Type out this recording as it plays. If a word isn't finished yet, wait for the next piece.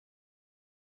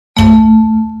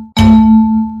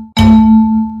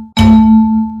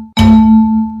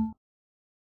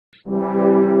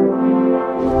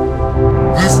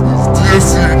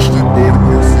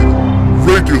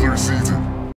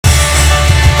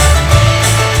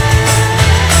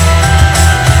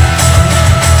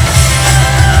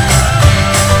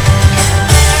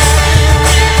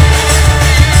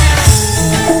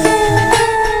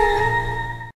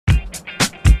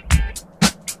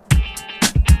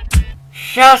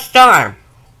So, Storm,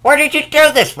 what did you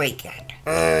do this weekend?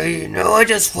 I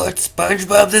just watched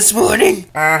SpongeBob this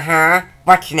morning. Uh-huh.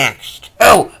 What's next?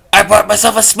 Oh, I bought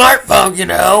myself a smartphone, you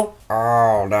know.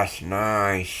 Oh, that's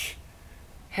nice.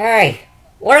 Hey,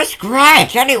 where's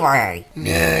Greg, anyway?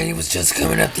 Nah, he was just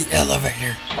coming up the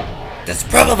elevator. That's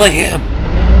probably him.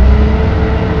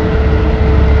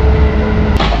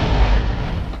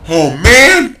 Oh,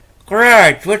 man!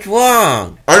 Greg, what's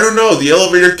wrong? I don't know, the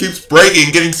elevator keeps breaking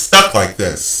and getting stuck like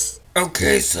this.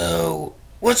 Okay, so,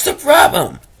 what's the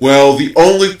problem? Well, the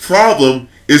only problem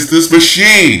is this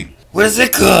machine. What is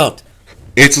it called?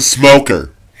 It's a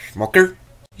smoker. Smoker?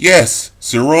 Yes,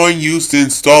 Zeroian used to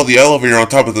install the elevator on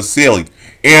top of the ceiling,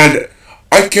 and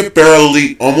I can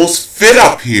barely almost fit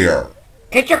up here.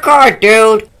 Get your car,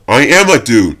 dude. I am a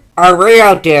dude. A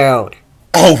real dude.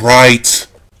 Alright.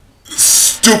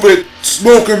 Stupid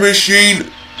smoker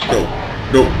machine. No.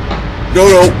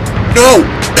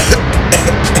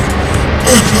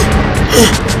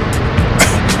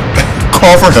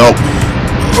 Call for help.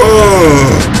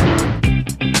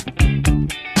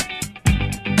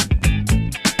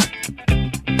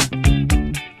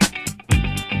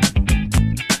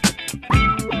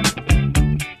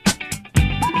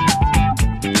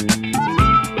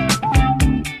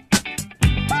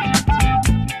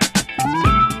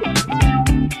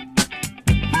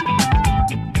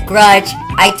 Grudge,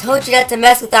 I told you not to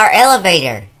mess with our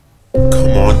elevator.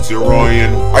 Come on,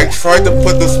 Zeroian. I tried to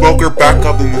put the smoker back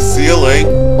up in the ceiling.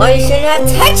 Well, you should have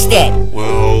touched it.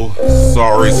 Well,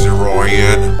 sorry,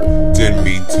 Zeroian. Didn't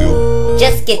mean to.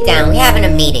 Just get down. We're having a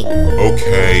meeting.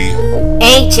 Okay.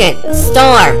 Ancient,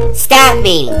 Storm, staff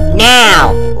meeting,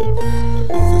 now.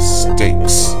 This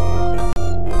stinks.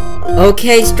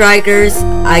 Okay, Strikers,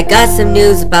 I got some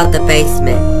news about the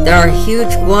basement. There are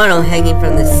huge guano hanging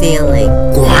from the ceiling.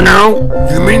 Guano?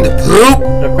 You mean the poop?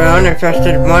 The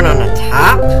brown-infested one on the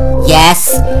top?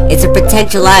 Yes, it's a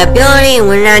potential liability and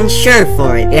we're not insured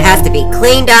for it. It has to be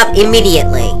cleaned up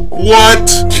immediately. What?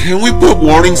 Can we put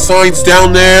warning signs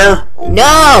down there?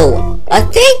 No! A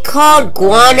thing called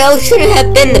guano shouldn't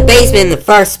have been in the basement in the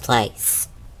first place.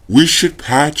 We should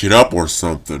patch it up or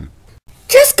something.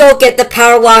 Just go get the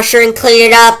power washer and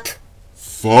clean it up.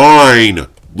 Fine.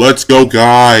 Let's go,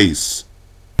 guys.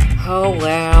 Oh,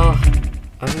 well.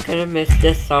 I'm gonna miss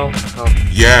this also.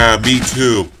 Yeah, me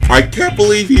too. I can't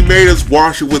believe he made us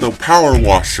wash it with a power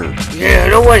washer. Yeah, I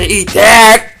don't want to eat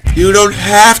that. You don't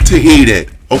have to eat it.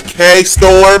 Okay,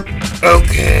 Storm?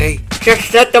 Okay. Just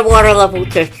set the water level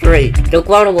to 3. The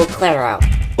guano will clear out.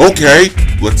 Okay,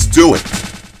 let's do it.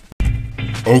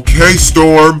 Okay,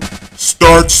 Storm.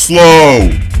 Start slow.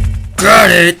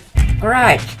 Got it.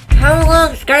 Greg, how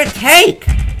long is it gonna take?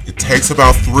 It takes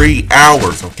about 3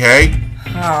 hours, okay?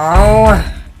 Oh,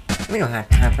 we don't have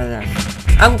time for this.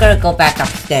 I'm gonna go back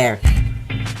upstairs.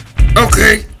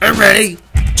 Okay, I'm ready.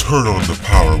 Turn on the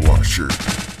power washer.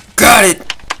 Got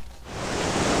it.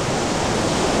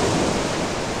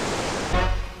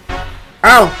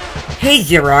 Oh, hey,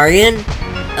 Zeroian.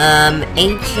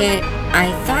 Ancient,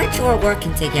 I thought you were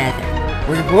working together.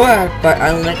 We would, but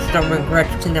I let someone Greg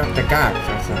clean out the gods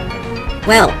or something.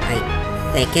 Well, I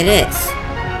think it is.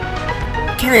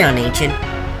 Carry on, Ancient.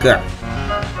 Good.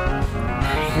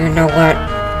 You know what?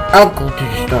 I'll go to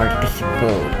the store to get some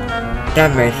food.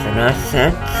 That makes enough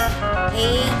sense.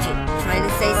 Hey, Ancient, trying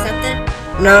to say something?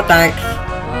 No thanks.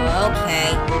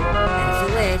 Okay, as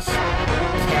you wish.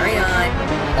 Carry on.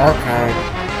 Okay.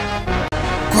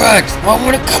 Greg, why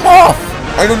won't it come off?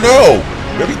 I don't know.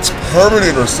 Maybe it's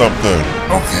permanent or something.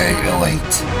 Okay, I'll wait.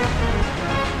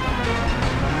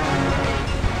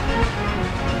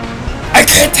 I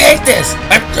can't take this.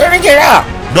 I'm turning it up.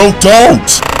 No,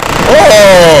 don't!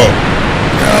 Oh!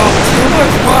 No, too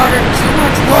much water, too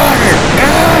much water.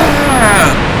 Ah!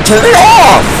 Turn it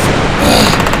off!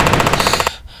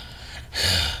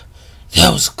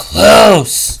 That was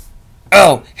close.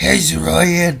 Oh, hey,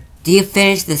 Zeroian. Do you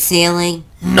finish the ceiling?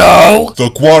 No. The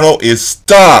guano is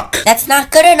stuck. That's not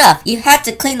good enough. You have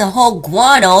to clean the whole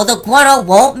guano. The guano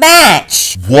won't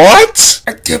match. What?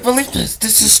 I can't believe this.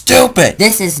 This is stupid.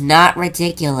 This is not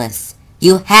ridiculous.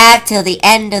 You have till the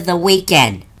end of the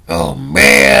weekend. Oh,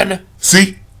 man.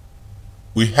 See?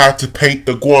 We had to paint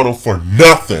the guano for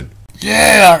nothing.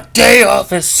 Yeah, our day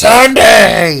off is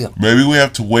Sunday. Maybe we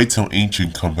have to wait till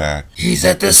Ancient come back. He's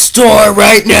at the store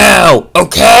right now,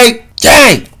 okay?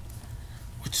 Dang!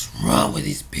 What's wrong with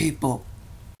these people?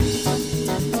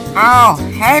 Oh,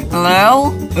 hey,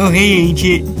 Blue. Oh, hey,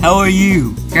 Ancient. How are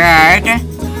you? Good.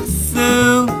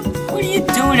 So, what are you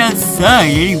doing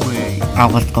outside, anyway? I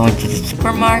was going to the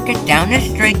supermarket down the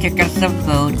street to get some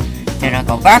food. Then I'll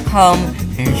go back home,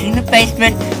 finishing the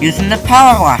basement, using the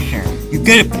power washer. You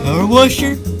got a power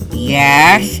washer?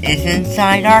 Yes, it's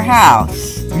inside our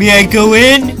house. May I go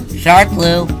in? Shark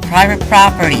Blue, private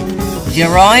property.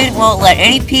 Zeroian won't let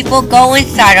any people go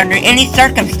inside under any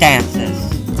circumstances.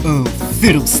 Oh,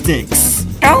 fiddlesticks.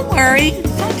 Don't worry,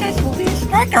 sometimes we'll be a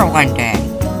striker one day.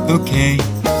 Okay.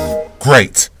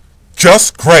 Great.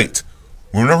 Just great.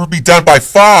 We'll never be done by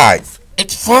 5.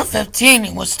 It's 4:15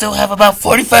 and we'll still have about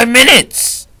 45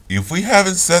 minutes. If we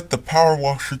haven't set the power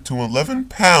washer to 11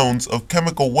 pounds of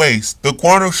chemical waste, the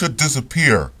guano should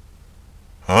disappear.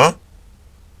 Huh?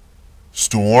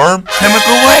 Storm?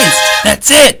 Chemical waste. That's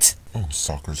it. Oh,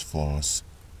 soccer's flaws.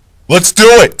 Let's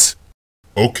do it!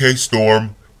 Okay,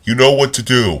 Storm. You know what to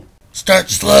do. Start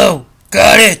slow.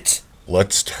 Got it.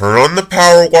 Let's turn on the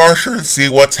power washer and see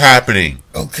what's happening.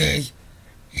 Okay.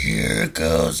 Here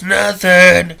goes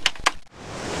nothing.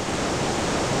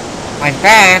 I'm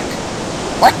back.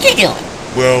 What you doing?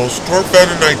 Well, Storm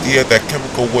found an idea that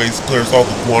chemical waste clears all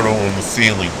the guano on the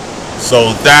ceiling.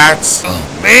 So that's... Oh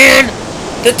man!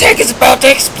 The tank is about to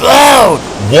explode!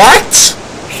 What?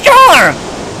 Storm!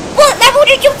 What level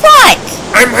did you put?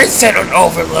 I might set on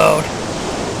overload.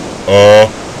 Oh.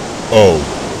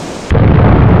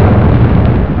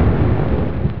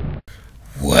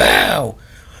 Wow!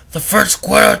 The first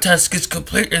guano task is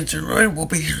complete and Zeroian will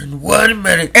be here in 1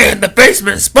 minute and the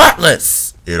basement is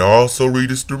spotless! It also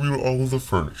redistributed all of the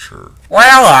furniture.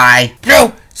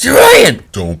 No! Zeroian!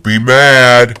 Don't be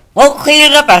mad. We'll clean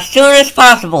it up as soon as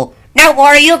possible. Now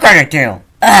what are you gonna do?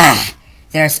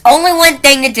 There's only one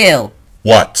thing to do.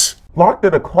 What? Locked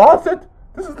in a closet?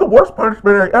 This is the worst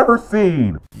punishment I've ever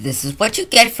seen. This is what you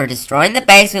get for destroying the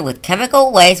basement with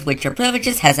chemical waste, which your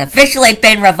privileges has officially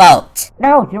been revoked.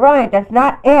 No, Zeroian, that's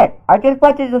not it. I just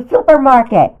went to the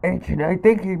supermarket. Ancient, I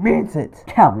think he means it.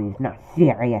 Tell me he's not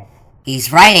serious.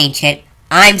 He's right, Ancient.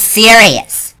 I'm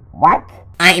serious. What?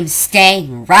 I am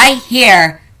staying right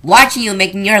here, watching you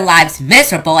making your lives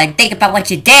miserable and think about what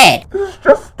you did. This is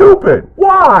just stupid.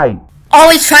 Why?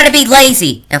 Always try to be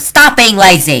lazy. Now stop being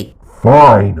lazy.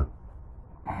 Fine.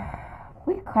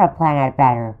 We could have planned that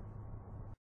better.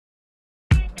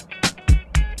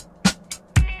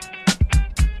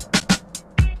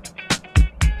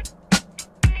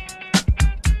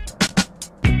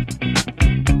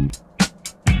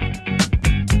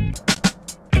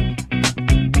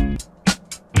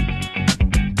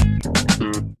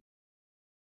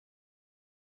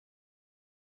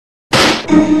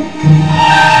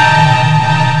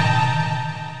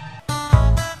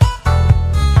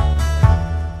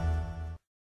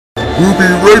 We'll be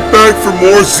right back for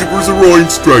more Super Zeroian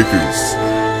Strikers.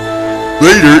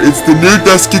 Later, it's the Nerd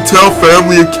Quaintel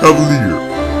family and Cavalier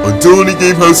on Dylan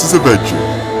Gamehouse's adventure.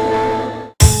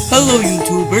 Hello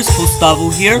YouTubers,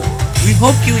 Gustavo here. We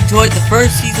hope you enjoyed the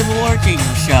first season of our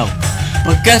Jingle Show.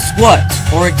 But guess what?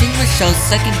 Our Jingle Show's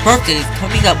second birthday is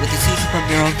coming up with the season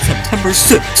premiere on September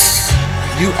 6th.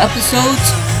 New episodes,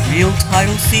 real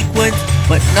title sequence,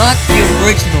 but not the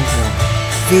original one.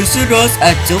 Visit us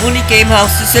at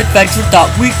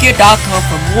DylanGamehouse'sadventure.wiki.com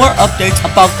for more updates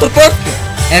about the birthday.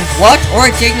 And watch our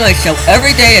Jingle Show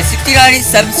every day at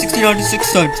 1697, 1696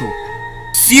 Central.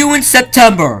 See you in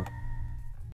September.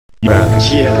 No!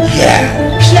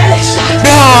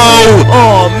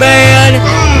 Oh man!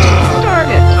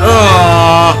 Darn it.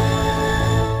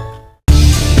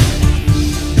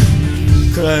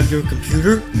 Could I have your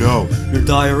computer? No. Your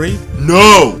diary?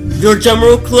 No! Your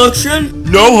general collection?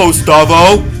 No,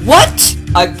 Gustavo! What?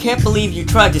 I can't believe you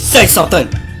tried to say something!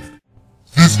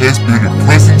 This has been a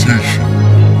presentation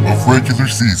of regular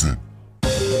season.